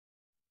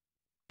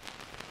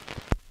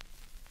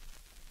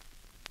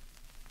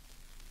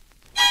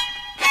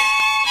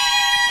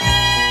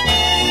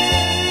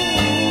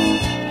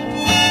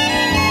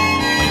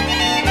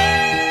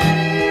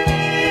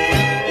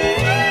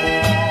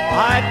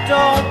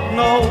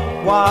know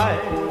why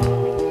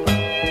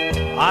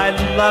I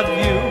love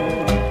you,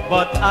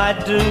 but I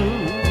do.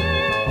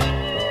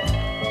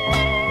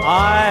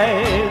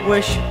 I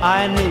wish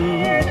I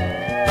knew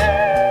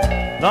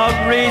the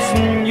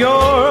reason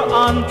you're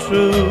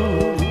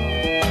untrue.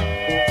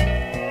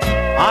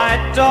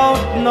 I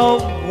don't know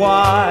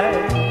why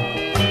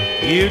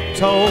you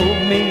told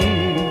me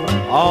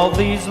all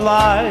these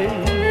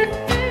lies.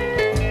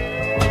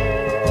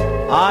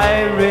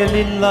 I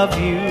really love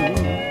you,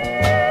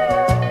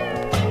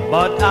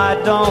 but I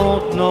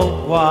don't know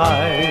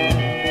why.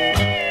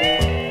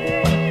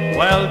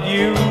 Well,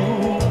 you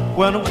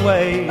went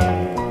away,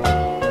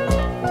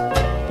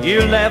 you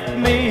left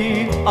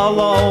me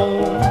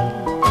alone.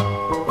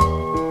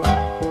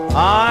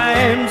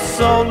 I'm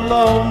so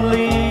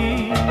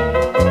lonely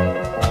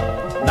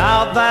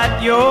now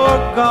that you're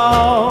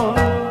gone,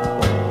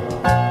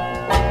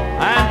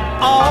 and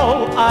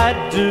all I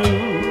do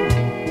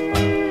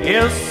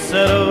is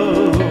sit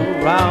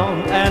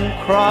around and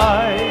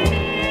cry.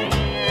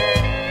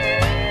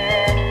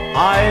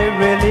 I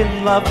really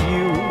love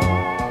you,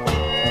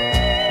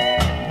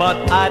 but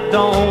I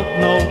don't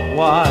know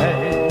why.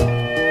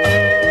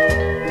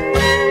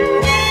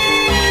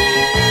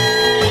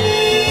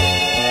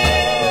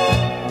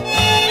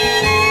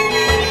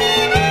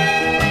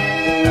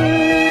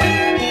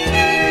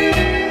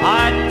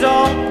 I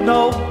don't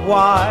know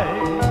why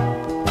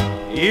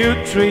you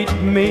treat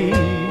me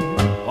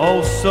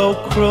oh so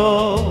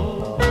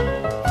cruel.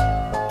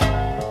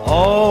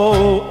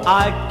 Oh,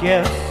 I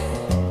guess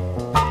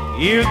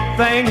you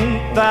think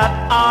that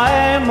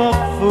I'm a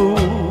fool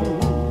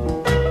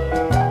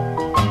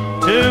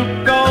to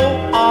go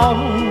on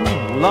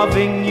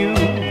loving you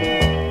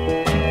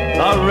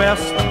the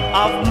rest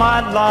of my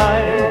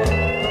life.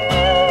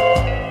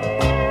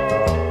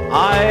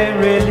 I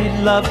really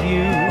love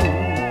you,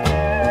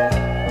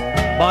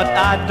 but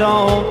I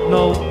don't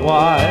know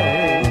why.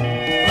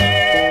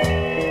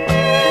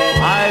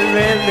 I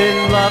really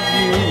love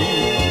you,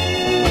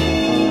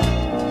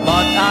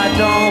 but I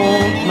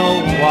don't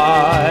know